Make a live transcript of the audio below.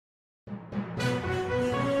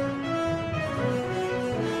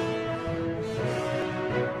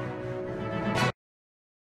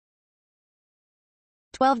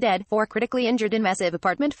12 dead, 4 critically injured in massive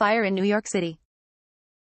apartment fire in New York City.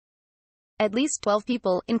 At least 12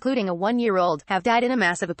 people, including a 1-year-old, have died in a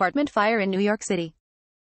massive apartment fire in New York City.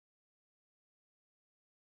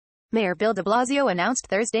 Mayor Bill de Blasio announced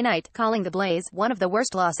Thursday night, calling the blaze one of the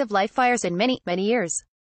worst loss-of-life fires in many years.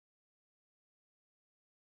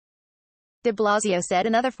 De Blasio said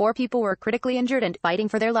another 4 people were critically injured and fighting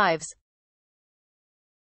for their lives.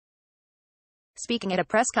 Speaking at a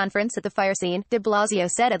press conference at the fire scene, de Blasio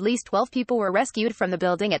said at least 12 people were rescued from the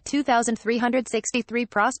building at 2363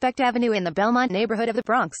 Prospect Avenue in the Belmont neighborhood of the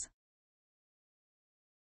Bronx.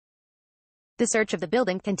 The search of the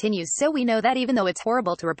building continues, so we know that even though it's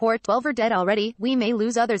horrible to report 12 are dead already, we may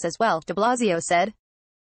lose others as well, de Blasio said.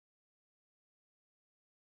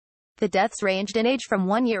 The deaths ranged in age from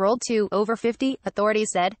 1-year-old to over 50, authorities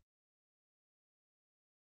said.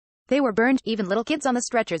 They were burned, even little kids on the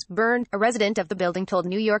stretchers, burned, a resident of the building told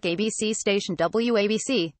New York ABC station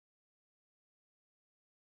WABC.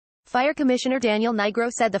 Fire Commissioner Daniel Nigro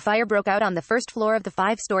said the fire broke out on the first floor of the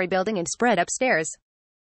 5-story building and spread upstairs.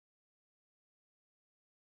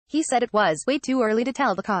 He said it was way too early to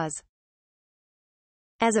tell the cause.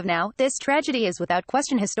 As of now, this tragedy is without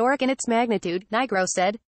question historic in its magnitude, Nigro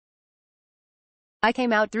said. I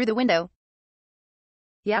came out through the window.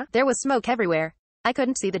 Yeah, there was smoke everywhere. I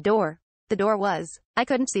couldn't see the door. I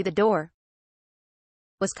couldn't see the door.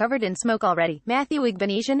 Was covered in smoke already, Matthew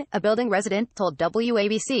Igbenetian, a building resident, told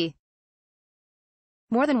WABC.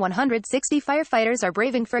 More than 160 firefighters are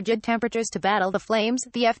braving frigid temperatures to battle the flames,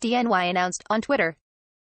 the FDNY announced on Twitter.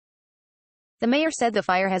 The mayor said the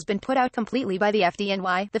fire has been put out completely by the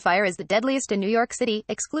FDNY. The fire is the deadliest in New York City,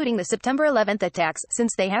 excluding the September 11th attacks,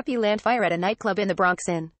 since the Happy Land fire at a nightclub in the Bronx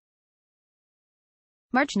in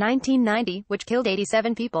March 1990, which killed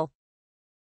 87 people.